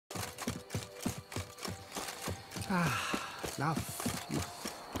Love. You.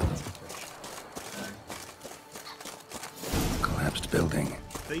 Collapsed building.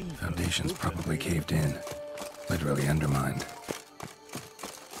 Foundations probably caved in. Literally undermined.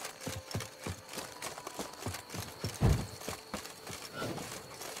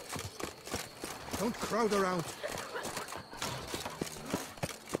 Don't crowd around.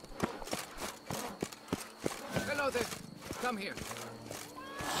 Hello there. Come here.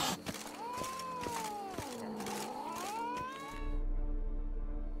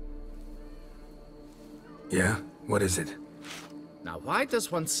 Yeah? What is it? Now, why does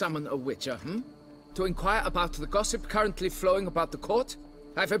one summon a witcher, To inquire about the gossip currently flowing about the court?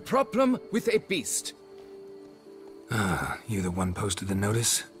 I have a problem with a beast. Ah, you the one posted the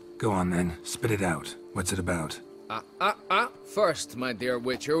notice? Go on then, spit it out. What's it about? First, my dear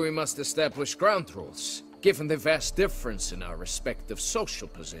witcher, we must establish ground rules. Given the vast difference in our respective social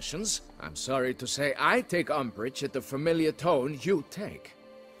positions, I'm sorry to say I take umbrage at the familiar tone you take.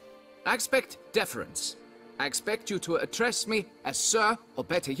 I expect deference. I expect you to address me as Sir, or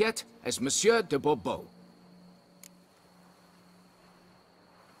better yet, as Monsieur de Bourbeau.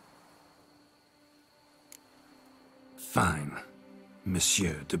 Fine.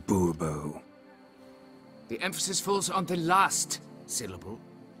 Monsieur de Bourbeau. The emphasis falls on the last syllable.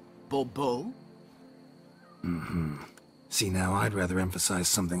 Bourbeau? See, now I'd rather emphasize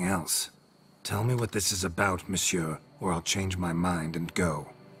something else. Tell me what this is about, monsieur, or I'll change my mind and go.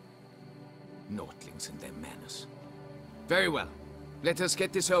 Naughtlings and their manners. Very well. Let us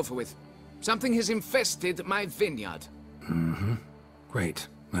get this over with. Something has infested my vineyard. Great.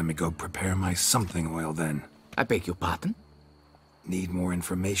 Let me go prepare my something oil then. I beg your pardon? Need more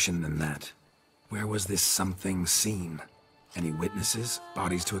information than that. Where was this something seen? Any witnesses?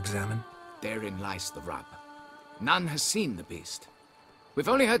 Bodies to examine? Therein lies the rub. None has seen the beast. We've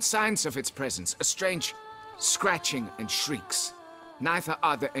only heard signs of its presence, a strange scratching and shrieks. Neither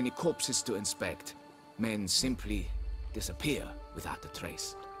are there any corpses to inspect. Men simply disappear without a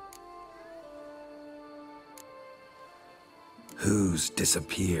trace. Who's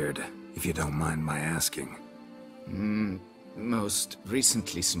disappeared, if you don't mind my asking? Most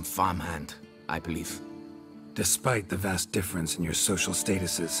recently some farmhand, I believe. Despite the vast difference in your social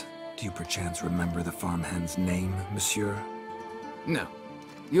statuses, do you perchance remember the farmhand's name, monsieur? No.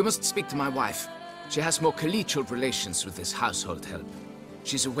 You must speak to my wife. She has more collegial relations with this household help.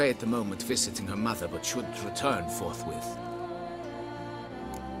 She's away at the moment visiting her mother, but should return forthwith.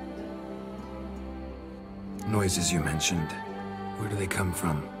 Noises you mentioned, where do they come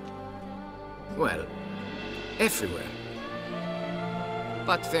from? Well, everywhere.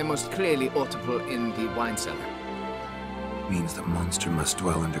 But they're most clearly audible in the wine cellar. Means the monster must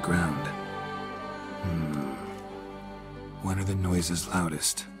dwell underground. When are the noises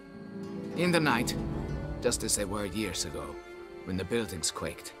loudest? In the night, just as they were years ago, when the buildings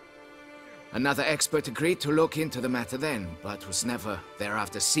quaked. Another expert agreed to look into the matter then, but was never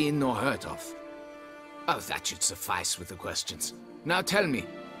thereafter seen nor heard of. Oh, that should suffice with the questions. Now tell me,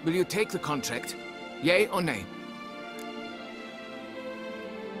 will you take the contract? Yea or nay?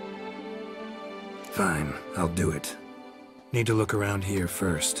 Fine, I'll do it. Need to look around here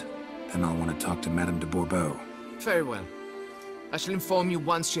first. Then I'll want to talk to Madame de Bourbeau. Very well. I shall inform you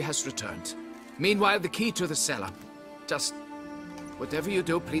once she has returned. Meanwhile, the key to the cellar. Just... whatever you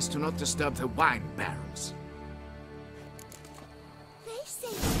do, please do not disturb the wine barrels. They say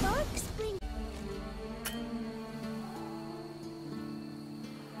sparks bring...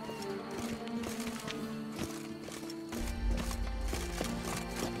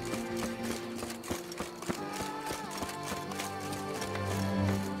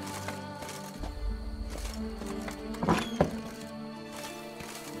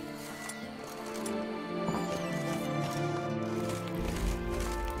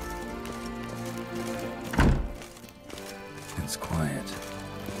 It's quiet.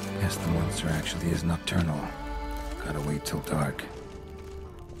 Guess the monster actually is nocturnal. Gotta wait till dark.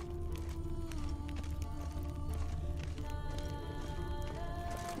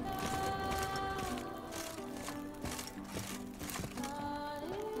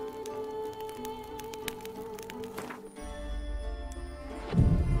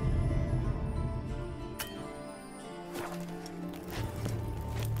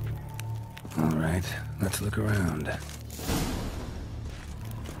 All right, let's look around.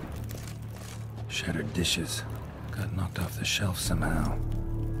 Shattered dishes. Got knocked off the shelf somehow.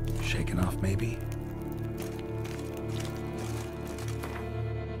 Shaken off, maybe?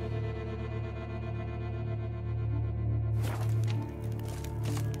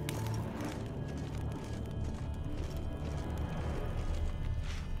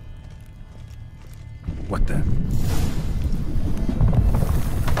 What the?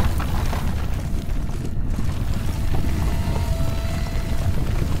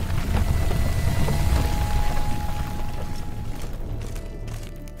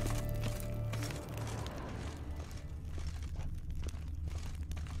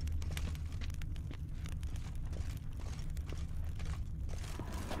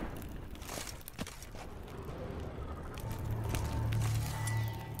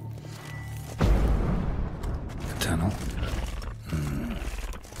 Tunnel?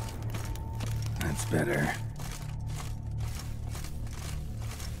 That's better.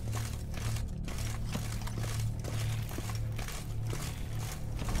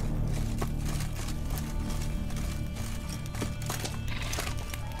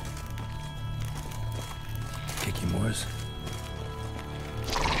 Kikimore's?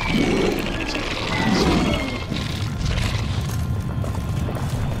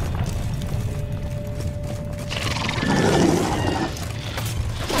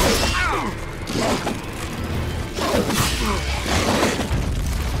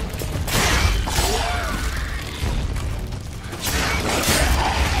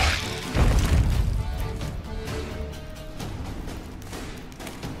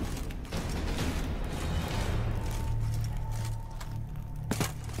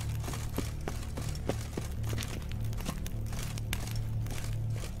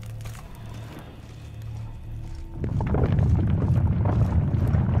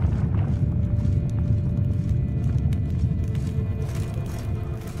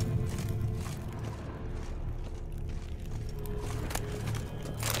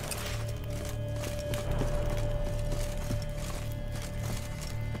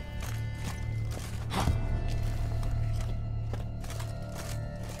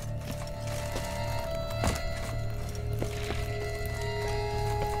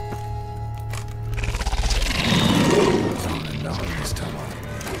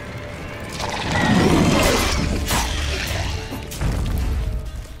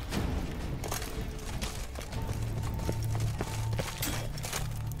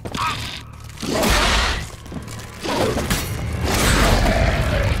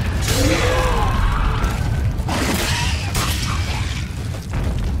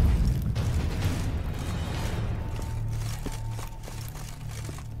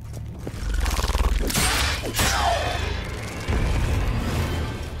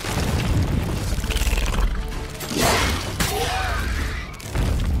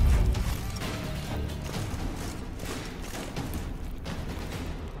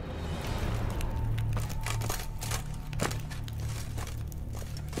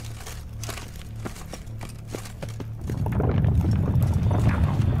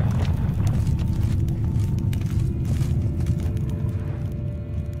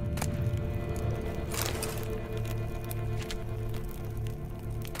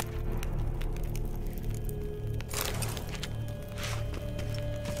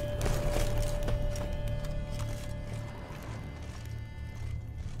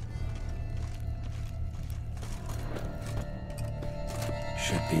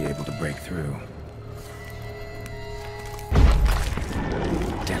 Should be able to break through.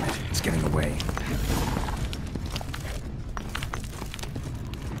 Damn it, it's getting away.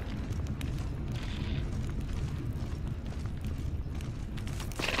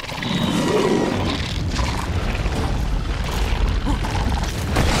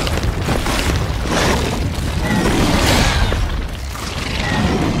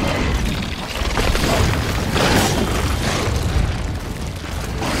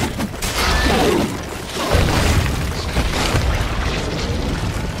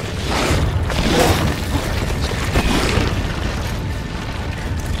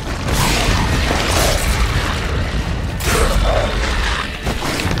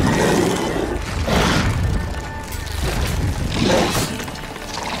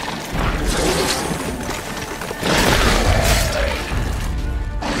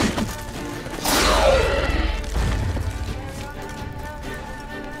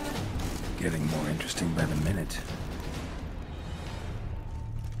 Getting more interesting by the minute.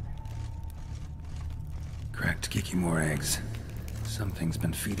 Cracked Kikimore eggs. Something's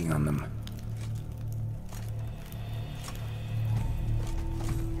been feeding on them.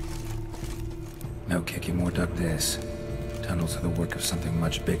 No Kikimore dug this. Tunnels are the work of something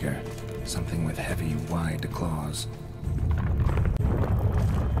much bigger. Something with heavy, wide claws.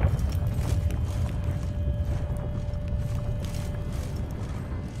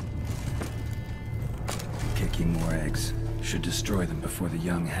 Kikimore eggs. Should destroy them before the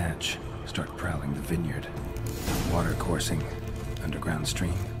young hatch. Start prowling the vineyard. Water coursing. Underground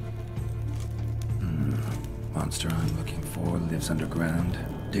stream. Monster I'm looking for lives underground,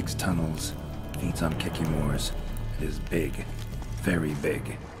 digs tunnels, feeds on Kikimores. It is big. Very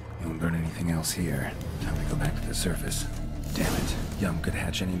big. You won't learn anything else here. Time to go back to the surface. Damn it. Yum could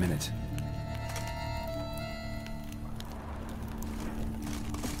hatch any minute.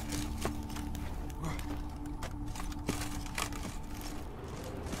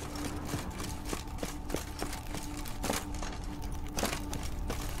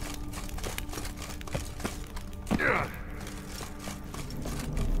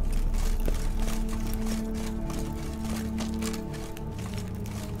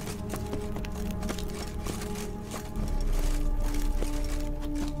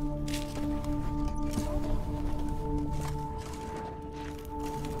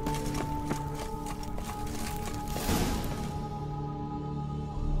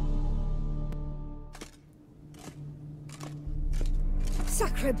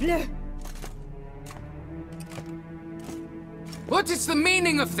 Sacre bleu! What is the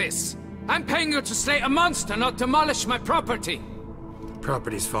meaning of this? I'm paying you to slay a monster, not demolish my property.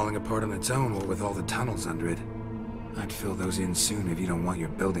 Property's falling apart on its own, what with all the tunnels under it. I'd fill those in soon if you don't want your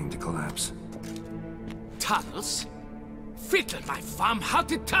building to collapse. Tunnels? Fiddle my farm, how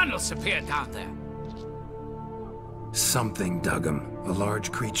did tunnels appear down there? Something dug 'em. A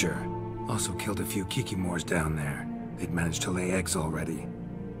large creature. Also killed a few Kikimores down there. They'd managed to lay eggs already.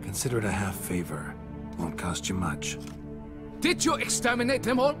 Consider it a half favor. Won't cost you much. Did you exterminate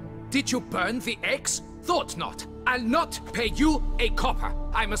them all? Did you burn the eggs? Thought not. I'll not pay you a copper.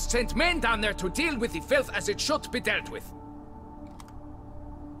 I must send men down there to deal with the filth as it should be dealt with.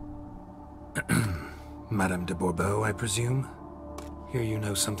 Madame de Bourbeau, I presume? Hear you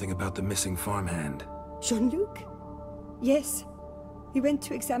know something about the missing farmhand. Jean-Luc? Yes. We went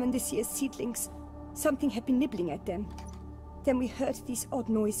to examine this year's seedlings. Something had been nibbling at them. Then we heard these odd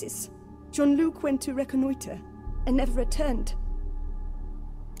noises. Jean-Luc went to reconnoiter and never returned.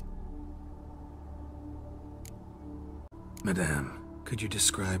 Madame, could you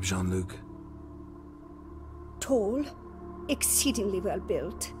describe Jean-Luc? Tall, exceedingly well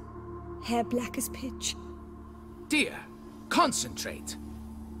built, hair black as pitch. Dear, concentrate.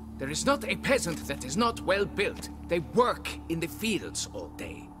 There is not a peasant that is not well built. They work in the fields all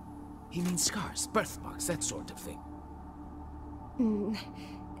day. He means scars, birthmarks, that sort of thing.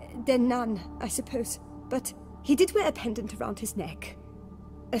 Then none, I suppose. But he did wear a pendant around his neck.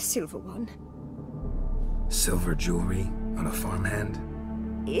 A silver one. Silver jewelry on a farmhand?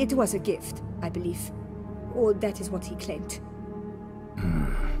 It was a gift, I believe. Or that is what he claimed.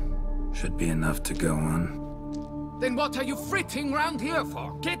 Should be enough to go on. Then what are you fritting round here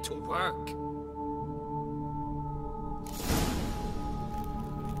for? Get to work.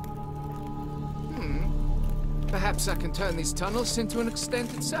 Perhaps I can turn these tunnels into an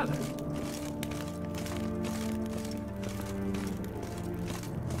extended cellar.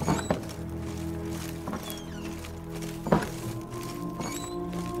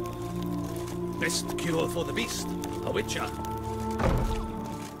 Best cure for the beast, a witcher.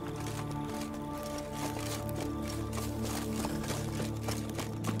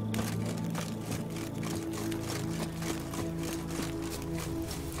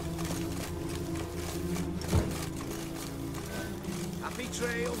 Happy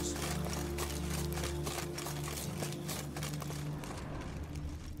trails.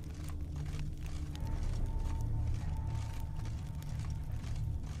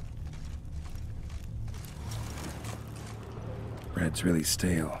 Bread's really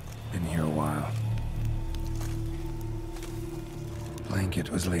stale. Been here a while. Blanket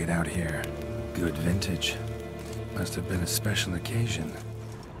was laid out here. Good vintage. Must have been a special occasion.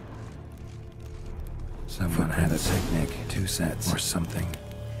 Someone had a picnic, 2 sets, or something.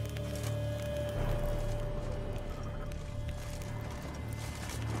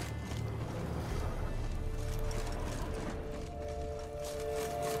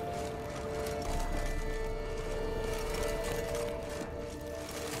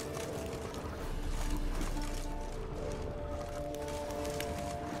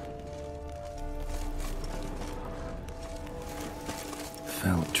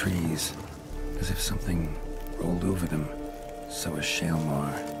 Felled trees, as if something rolled over them. So is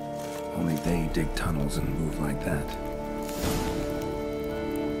Shalmar. Only they dig tunnels and move like that.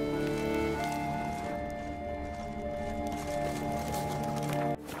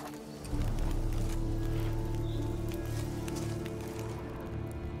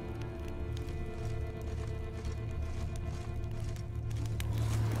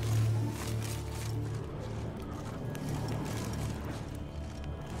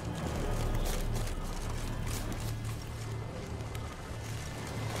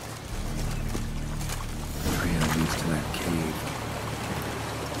 that cave.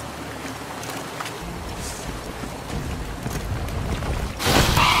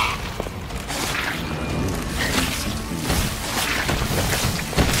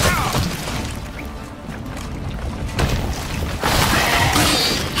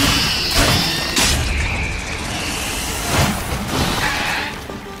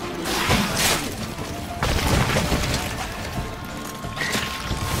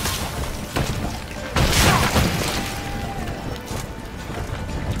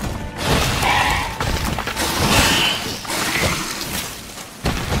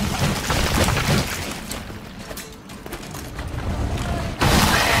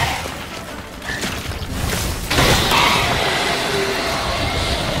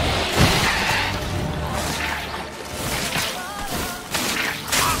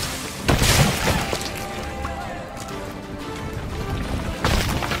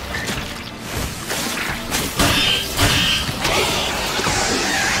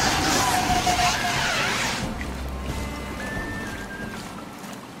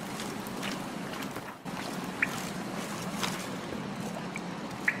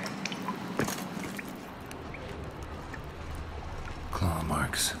 Claw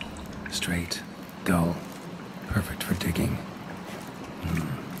marks. Straight, dull, perfect for digging.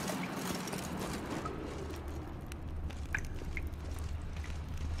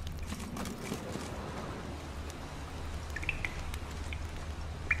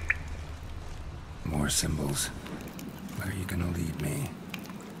 More symbols. Where are you gonna lead me?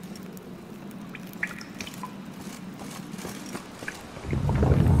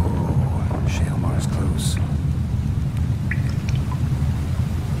 Whoa, shale Mars close.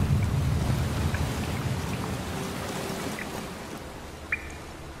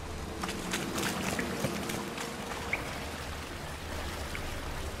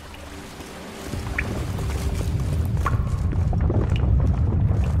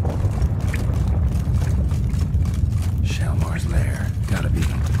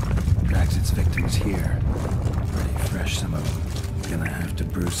 Here. Pretty fresh, some of them. Gonna have to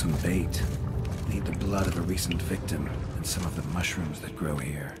brew some bait. Need the blood of a recent victim and some of the mushrooms that grow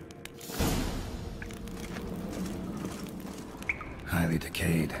here. Highly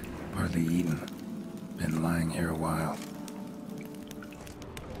decayed, partly eaten. Been lying here a while.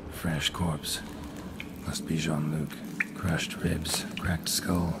 Fresh corpse. Must be Jean-Luc. Crushed ribs, cracked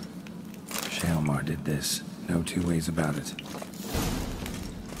skull. Shalmar did this. No two ways about it.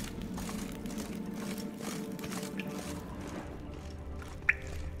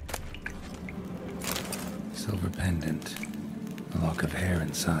 Silver pendant. A lock of hair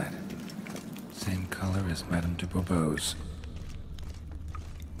inside. Same color as Madame de Bourbeau's.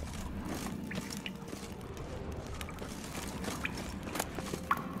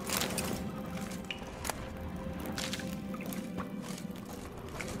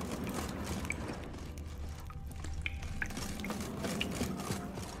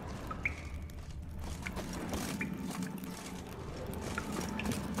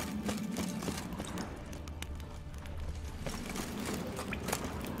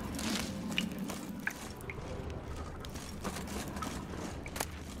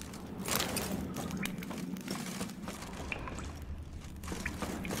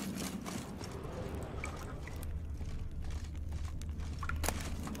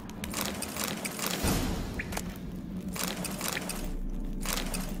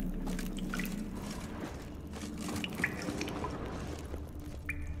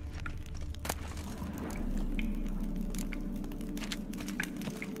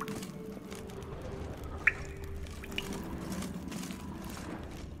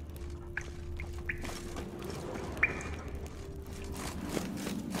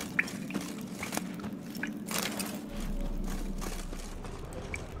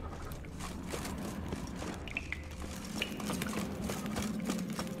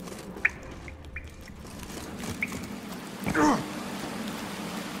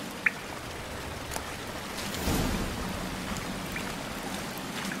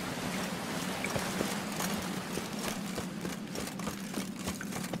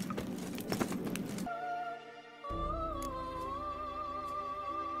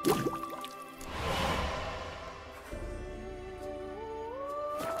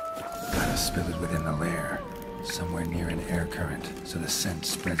 Gotta spill it within the lair, somewhere near an air current, so the scent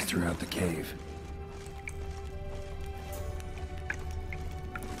spreads throughout the cave.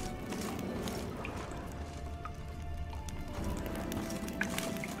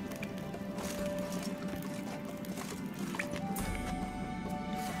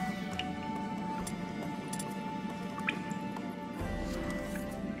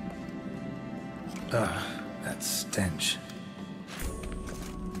 That stench.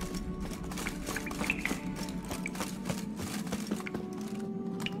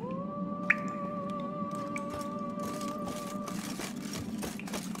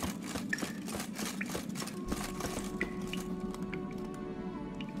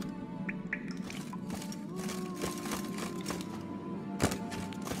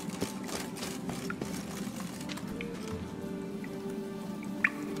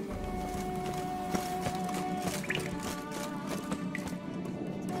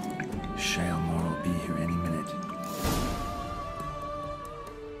 Shalemore will be here any minute.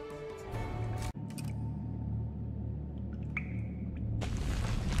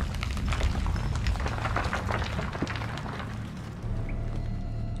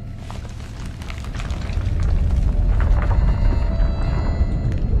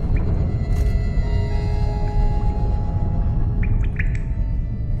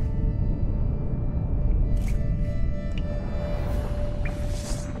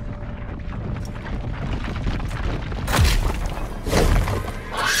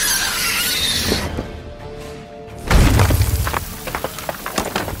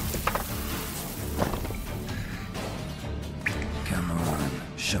 Come on,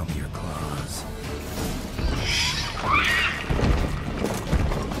 show me your claws.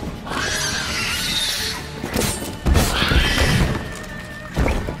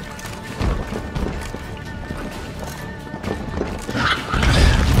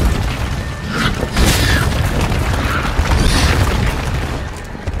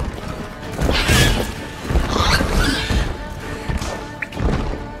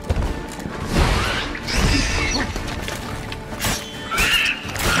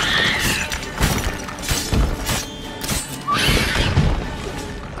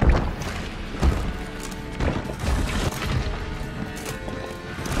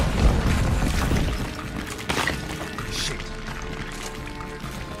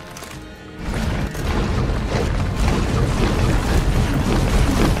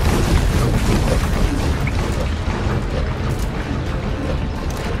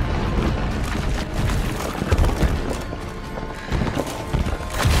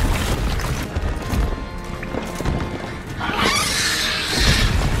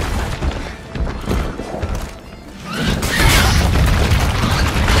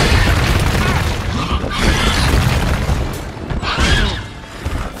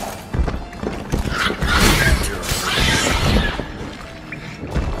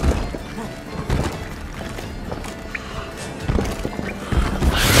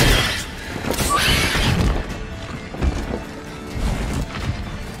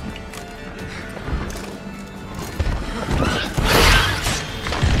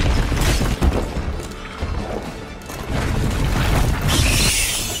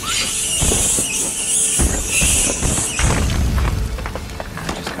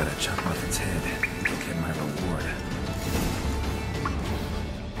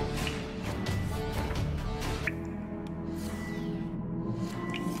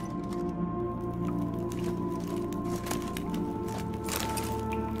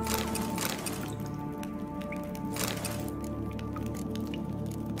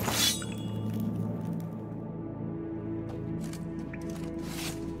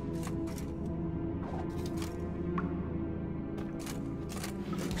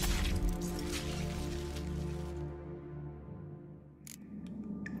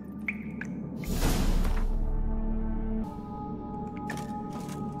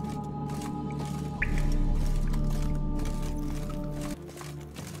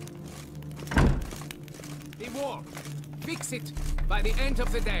 Fix it by the end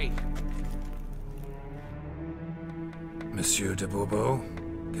of the day. Monsieur de Bourbeau,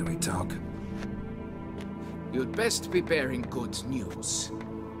 can we talk? You'd best be bearing good news.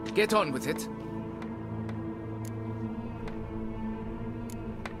 Get on with it.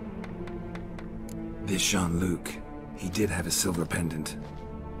 This Jean-Luc, he did have a silver pendant.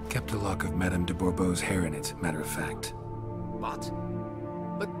 Kept a lock of Madame de Bourbeau's hair in it, matter of fact. What?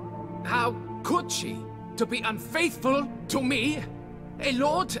 But how could she? To be unfaithful to me? A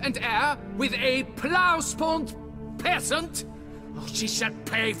lord and heir with a plow-spawned peasant? Oh, she shall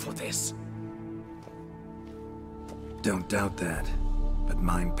pay for this. Don't doubt that. But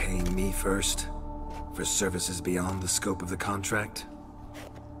mind paying me first? For services beyond the scope of the contract?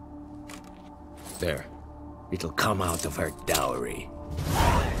 There. It'll come out of her dowry.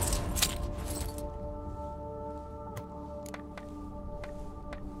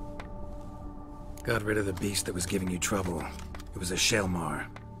 Got rid of the beast that was giving you trouble. It was a Shalemore.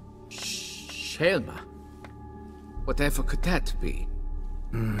 Shalemore? Whatever could that be?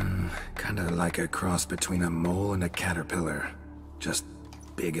 Kind Kinda like a cross between a mole and a caterpillar. Just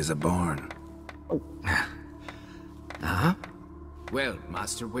big as a barn. Uh-huh. Well,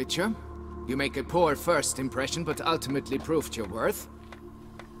 Master Witcher, you make a poor first impression, but ultimately proved your worth.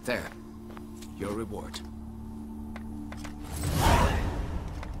 There. Your reward.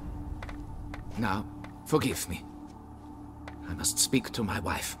 Now, forgive me. I must speak to my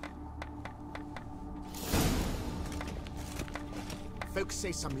wife. Folks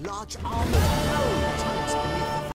say some large armored tunnels beneath the